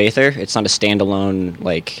Rivals of Aether. It's not a standalone,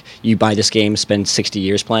 like, you buy this game, spend 60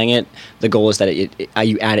 years playing it. The goal is that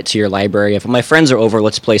you add it to your library. If my friends are over,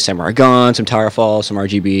 let's play Samurai Gun, some Towerfall, some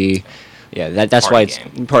RGB. Yeah, that's why it's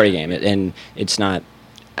party game. And it's not...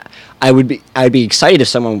 I'd be excited if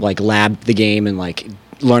someone, like, labbed the game and, like,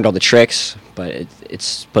 learned all the tricks, but it's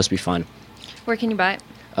supposed to be fun. Where can you buy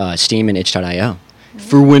it? Steam and itch.io.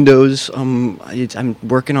 For Windows, I'm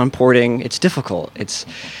working on porting. It's difficult. It's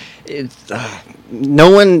no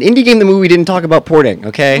one Indie Game the Movie didn't talk about porting.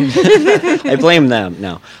 Okay, I blame them.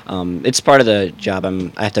 No, it's part of the job.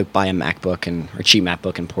 I have to buy a MacBook or cheap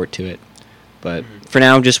MacBook and port to it. But for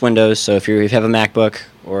now, just Windows. So if you have a MacBook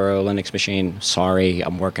or a Linux machine, sorry,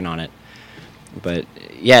 I'm working on it. But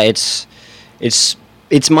yeah, it's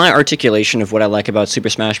my articulation of what I like about Super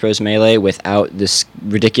Smash Bros. Melee without this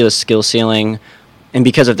ridiculous skill ceiling, and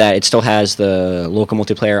because of that, it still has the local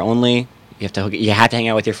multiplayer only. You have to hang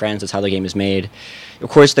out with your friends. That's how the game is made. Of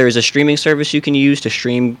course, there is a streaming service you can use to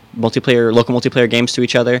stream local multiplayer games to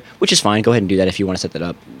each other, which is fine. Go ahead and do that if you want to set that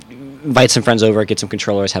up. Invite some friends over, get some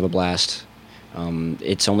controllers, have a blast.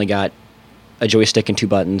 It's only got a joystick and 2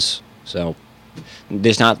 buttons, so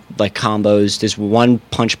there's not like combos. There's one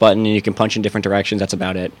punch button, and you can punch in different directions. That's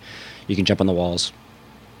about it. You can jump on the walls.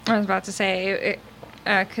 I was about to say,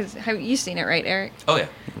 because have you seen it, right, Eric? Oh yeah.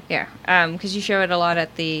 Yeah, because you show it a lot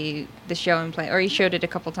at the show and play, or you showed it a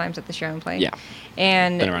couple times at the show and play. Yeah,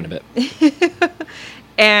 and been around a bit.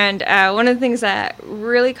 And one of the things that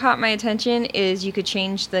really caught my attention is you could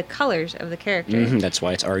change the colors of the character. That's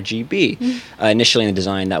why it's RGB. Initially in the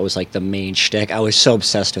design, that was like the main shtick. I was so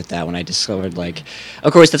obsessed with that when I discovered, like,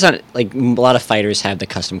 of course, that's not like a lot of fighters have the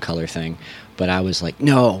custom color thing, but I was like,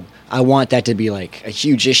 no, I want that to be like a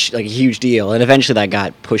huge deal. And eventually that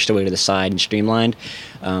got pushed away to the side and streamlined.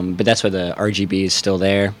 But that's why the RGB is still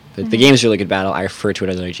there. But the game is a really good battle. I refer to it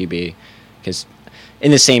as RGB because in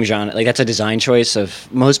the same genre, like, that's a design choice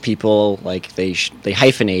of most people. Like, they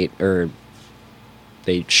hyphenate or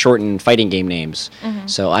they shorten fighting game names.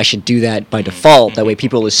 So I should do that by default. That way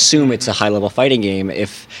people assume it's a high-level fighting game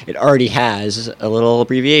if it already has a little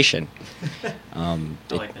abbreviation. I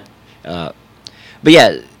like that. But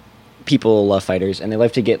yeah, people love fighters, and they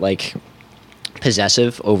love to get, like,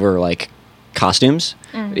 possessive over, like, costumes.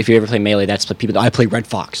 If you ever play Melee, that's the people that I play Red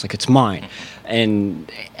Fox, like, it's mine. And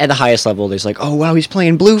at the highest level, there's like, oh wow, he's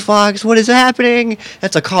playing Blue Fox. What is happening?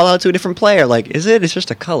 That's a call out to a different player. Like, is it? It's just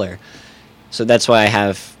a color. So that's why I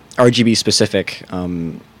have RGB specific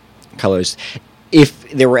colors. If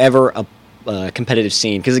there were ever a competitive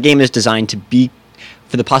scene, because the game is designed to be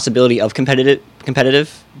for the possibility of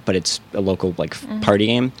competitive, but it's a local like party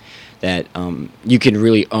game. That you can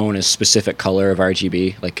really own a specific color of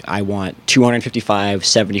RGB. Like, I want 255,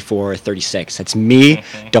 74, 36. That's me.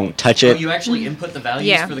 Don't touch it. Oh, you actually input the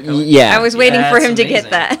values for the color? Yeah. I was waiting for him That's to get amazing.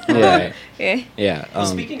 that. Yeah. Yeah. Well,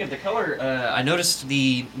 speaking of the color, I noticed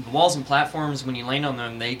the walls and platforms, when you land on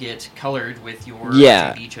them, they get colored with your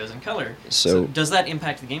RGB chosen color. So does that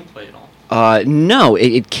impact the gameplay at all? No,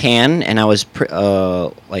 it can, and I was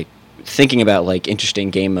like thinking about like interesting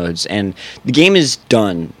game modes, and the game is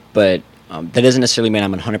done. But that doesn't necessarily mean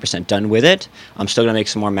I'm 100% done with it. I'm still going to make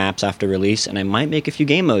some more maps after release, and I might make a few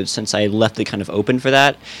game modes since I left it kind of open for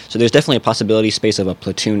that. So there's definitely a possibility space of a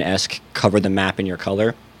Platoon-esque cover the map in your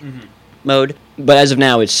color mode. But as of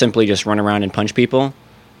now, it's simply just run around and punch people.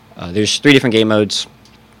 There's 3 different game modes.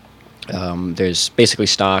 There's basically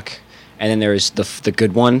stock, and then there's the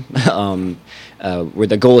good one, where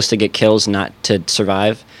the goal is to get kills, not to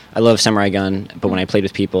survive. I love Samurai Gun, but when I played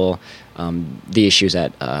with people, the issue is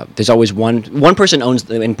that there's always one person owns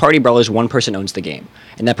in Party Brawlers. One person owns the game,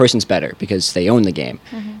 and that person's better because they own the game.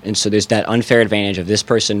 And so there's that unfair advantage of this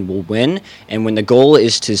person will win, and when the goal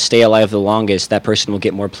is to stay alive the longest, that person will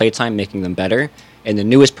get more playtime, making them better. and the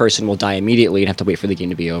newest person will die immediately and have to wait for the game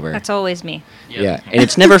to be over. That's always me. Yep. Yeah, and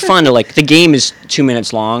it's never fun to like. The game is 2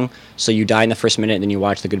 minutes long, so you die in the first minute, and then you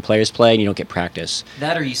watch the good players play, and you don't get practice.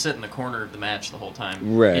 That or you sit in the corner of the match the whole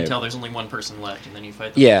time. Right. Until there's only one person left, and then you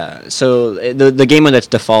fight them. Yeah, so the game mode that's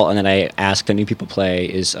default, and that I ask the new people play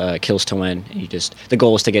is kills to win. And the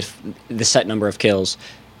goal is to get the set number of kills,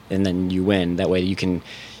 and then you win. That way you can.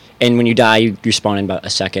 And when you die, you spawn in about a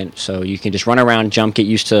second, so you can just run around, jump, get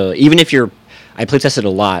used to. Even if you're, I play tested a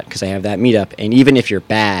lot because I have that meetup, and even if you're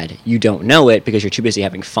bad, you don't know it because you're too busy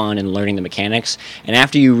having fun and learning the mechanics. And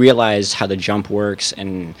after you realize how the jump works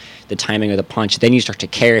and the timing of the punch, then you start to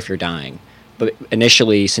care if you're dying. But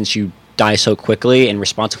initially, since you die so quickly and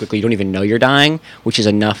respond so quickly, you don't even know you're dying, which is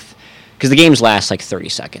enough. Because the games last like 30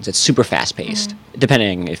 seconds. It's super fast-paced,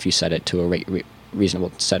 depending if you set it to a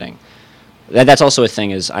reasonable setting. That's also a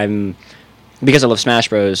thing is because I love Smash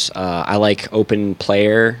Bros. I like open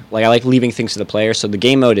player. Like I like leaving things to the player. So the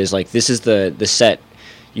game mode is like this is the set.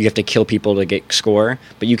 You have to kill people to get score,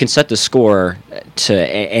 but you can set the score to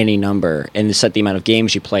any number and set the amount of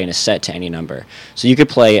games you play in a set to any number. So you could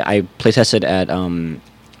play. I play tested at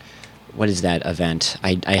what is that event?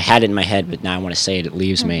 I had it in my head, but now I want to say it. It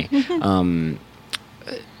leaves me.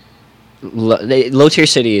 Low Tier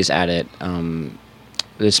City is at it.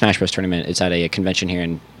 The Smash Bros. Tournament. It's at a convention here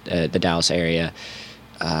in the Dallas area.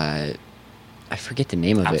 I forget the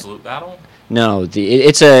name of it. Absolute Battle? No,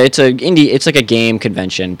 it's like a game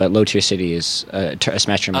convention, but Low Tier City is a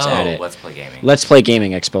Smash tournament's at it. Let's Play Gaming. Let's Play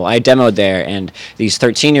Gaming Expo. I demoed there, and these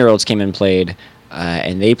 13-year-olds came and played,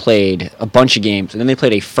 and they played a bunch of games, and then they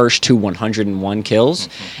played a first to 101 kills,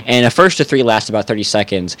 and a first to 3 lasts about 30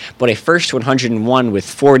 seconds, but a first to 101 with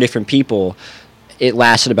 4 different people, it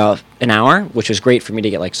lasted about an hour, which was great for me to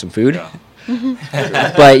get like some food.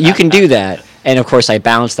 Yeah. But you can do that, and of course I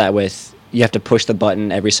balance that with you have to push the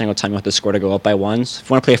button every single time you want the score to go up by ones. If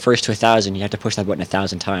you want to play a first to 1,000, you have to push that button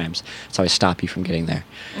 1,000 times. That's how I stop you from getting there.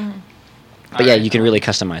 But yeah, you can really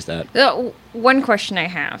customize that. One question I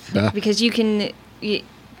have, because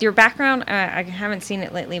your background, I haven't seen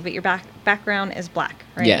it lately, but your background is black,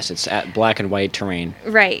 right? Yes, it's at black and white terrain.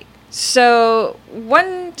 Right. So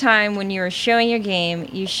one time when you were showing your game,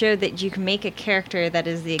 you showed that you can make a character that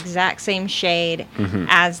is the exact same shade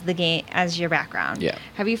as the game as your background. Yeah.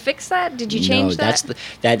 Have you fixed that? Did you change that?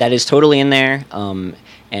 That is totally in there,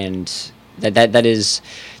 and that is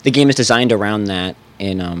the game is designed around that.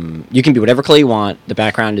 And you can be whatever color you want. The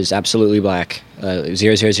background is absolutely black, 000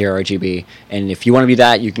 RGB. And if you want to be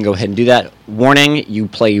that, you can go ahead and do that. Warning, you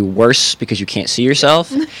play worse because you can't see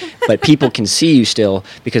yourself, but people can see you still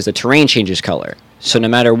because the terrain changes color. So no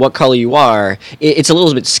matter what color you are, it's a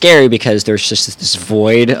little bit scary because there's just this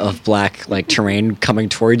void of black like terrain coming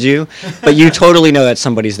towards you, but you totally know that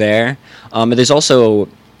somebody's there. There's also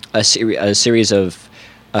a series of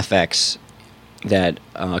effects that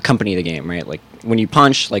accompany the game, right? Like when you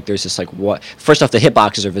punch, like there's this like what. First off, the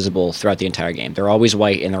hitboxes are visible throughout the entire game. They're always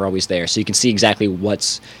white and they're always there, so you can see exactly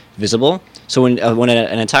what's visible. So when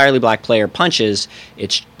an entirely black player punches,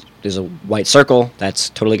 there's a white circle that's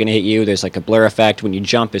totally going to hit you. There's like a blur effect. When you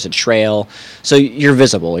jump, there's a trail, so you're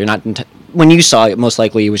visible. You're not. When you saw it, most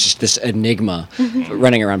likely it was just this enigma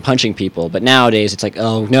running around punching people. But nowadays, it's like,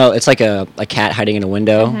 oh no, it's like a cat hiding in a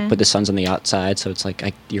window, but the sun's on the outside, so it's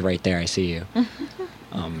like you're right there. I see you.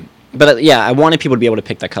 But yeah, I wanted people to be able to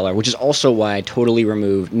pick that color, which is also why I totally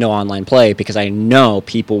removed no online play, because I know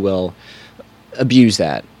people will abuse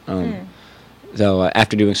that. Though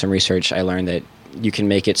after doing some research, I learned that you can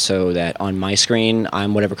make it so that on my screen,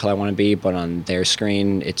 I'm whatever color I want to be, but on their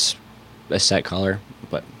screen, it's a set color,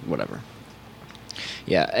 but whatever.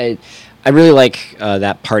 Yeah, I really like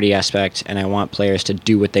that party aspect, and I want players to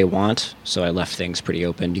do what they want, so I left things pretty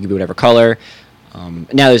open. You can be whatever color. Now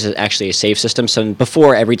there's actually a save system. So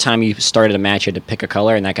before, every time you started a match, you had to pick a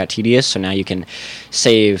color, and that got tedious. So now you can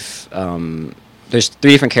save. There's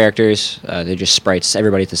 3 different characters. They're just sprites.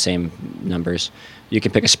 Everybody's the same numbers. You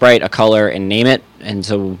can pick a sprite, a color, and name it, and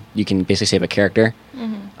so you can basically save a character.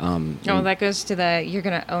 That goes to you're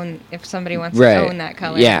going to own, if somebody wants to own that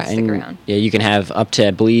color, yeah, stick around. Yeah, you can have up to,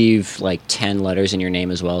 I believe, like 10 letters in your name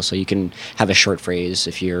as well, so you can have a short phrase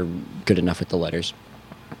if you're good enough with the letters.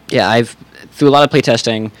 Yeah, through a lot of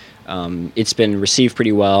playtesting, it's been received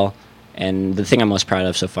pretty well, and the thing I'm most proud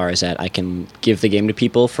of so far is that I can give the game to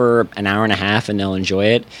people for an hour and a half and they'll enjoy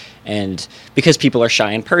it. And because people are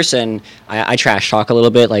shy in person, I trash talk a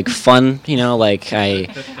little bit, like fun, like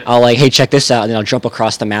I'll like, hey, check this out, and then I'll jump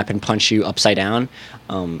across the map and punch you upside down.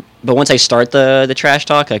 But once I start the trash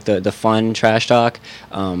talk, like the fun trash talk,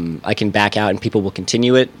 I can back out and people will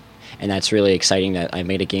continue it. and that's really exciting that I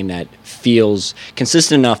made a game that feels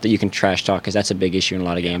consistent enough that you can trash talk, because that's a big issue in a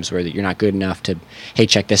lot of games where you're not good enough to, hey,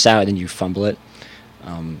 check this out, and then you fumble it,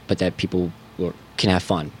 but that people can have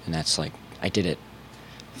fun, and that's like, I did it.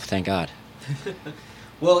 Thank God.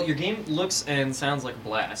 Well, your game looks and sounds like a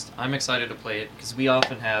blast. I'm excited to play it because we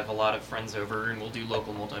often have a lot of friends over and we'll do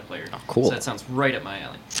local multiplayer. Oh, cool. So that sounds right up my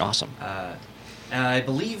alley. Awesome. I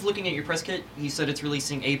believe, looking at your press kit, you said it's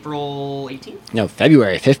releasing April 18th? No,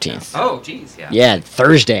 February 15th. Oh, geez. Yeah,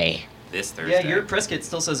 Thursday. This Thursday. Yeah, your press kit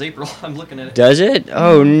still says April. I'm looking at it. Does it?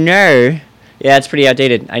 Oh, no. Yeah, it's pretty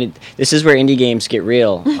outdated. This is where indie games get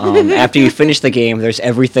real. After you finish the game, there's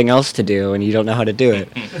everything else to do, and you don't know how to do it.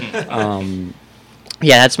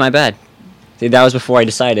 Yeah, that's my bad. See, that was before I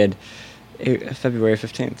decided. February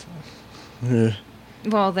 15th.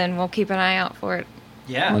 Well, then we'll keep an eye out for it.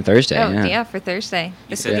 Yeah. On Thursday, Oh, yeah. yeah, for Thursday.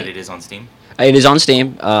 You said that it is on Steam? It is on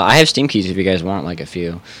Steam. I have Steam keys if you guys want, like, a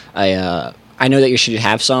few. I know that you should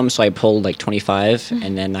have some, so I pulled, like, 25,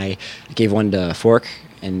 and then I gave one to Fork,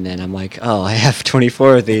 and then I'm like, oh, I have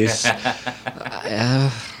 24 of these.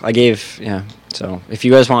 I gave, yeah. So if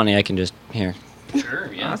you guys want any, I can just, here.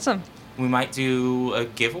 Sure, yeah. Awesome. We might do a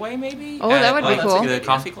giveaway, maybe? Oh, that would be cool. The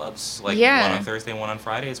coffee clubs? Like Yeah. one on Thursday, one on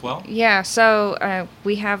Friday as well? Yeah, so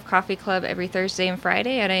we have Coffee Club every Thursday and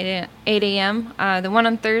Friday at 8 a.m. The one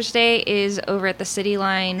on Thursday is over at the City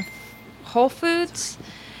Line Whole Foods.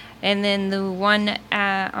 And then the one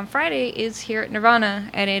on Friday is here at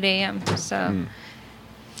Nirvana at 8 a.m. So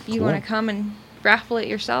if you Cool. want to come and raffle it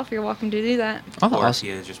yourself, you're welcome to do that. Oh, Or awesome.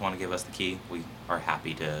 if you just want to give us the key, we are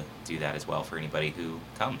happy to do that as well for anybody who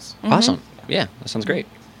comes. Awesome. Yeah, that sounds great.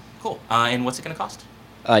 Cool. And what's it going to cost?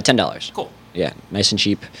 $10. Cool. Yeah, nice and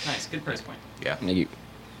cheap. Nice, good price point. Yeah.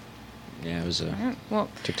 Yeah, it was All right, well,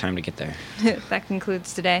 took time to get there. that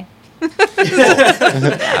concludes today.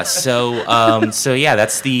 Yeah, so yeah,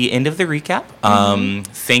 that's the end of the recap.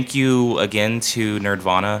 Thank you again to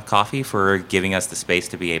Nerdvana Coffee for giving us the space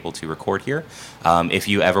to be able to record here. If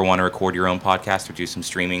you ever want to record your own podcast or do some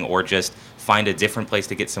streaming or just find a different place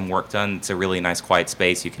to get some work done, it's a really nice quiet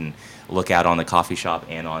space. You can look out on the coffee shop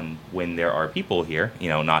and on when there are people here,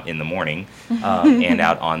 not in the morning, and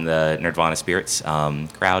out on the Nerdvana Spirits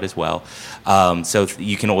crowd as well. So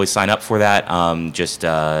you can always sign up for that. Just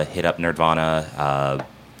hit up Nerdvana.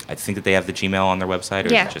 I think that they have the Gmail on their website,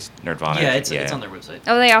 or Yeah. is it just Nerdvana? Yeah, it's on their website.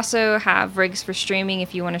 Oh, they also have rigs for streaming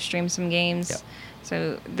if you want to stream some games. Yep.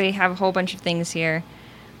 So they have a whole bunch of things here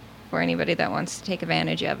for anybody that wants to take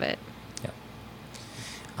advantage of it.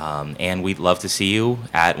 And we'd love to see you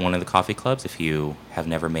at one of the coffee clubs if you have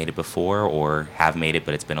never made it before or have made it,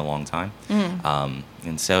 but it's been a long time.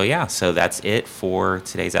 And so, yeah, so that's it for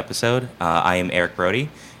today's episode. I am Eric Brody.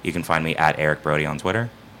 You can find me at Eric Brody on Twitter.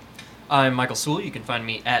 I'm Michael Sewell. You can find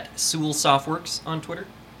me at Sewell Softworks on Twitter.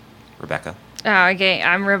 Rebecca. Oh, okay.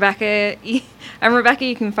 I'm Rebecca. I'm Rebecca.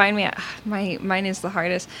 You can find me at mine is the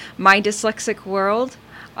hardest. My Dyslexic World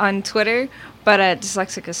on Twitter, but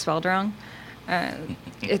dyslexic is spelled wrong.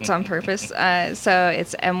 It's on purpose. So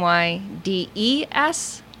it's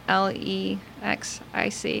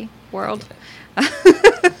MyDeslexic World.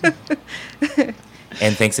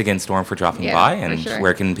 And thanks again, Storm, for dropping Yeah, by. for And sure.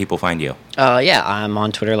 where can people find you? Yeah, I'm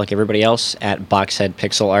on Twitter like everybody else at Boxhead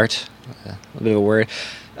Pixel Art. A little bit of a word.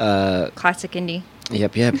 Classic indie.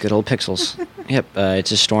 Yep, good old pixels. Yep,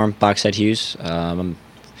 it's a Storm, Boxhead Hughes.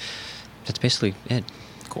 That's basically it.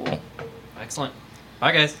 Cool. Excellent.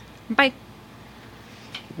 Bye, guys. Bye.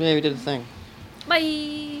 Yeah, we did the thing. Bye.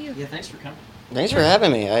 Yeah, thanks for coming. Thanks for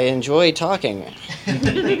having me. I enjoy talking.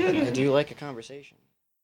 I do like a conversation.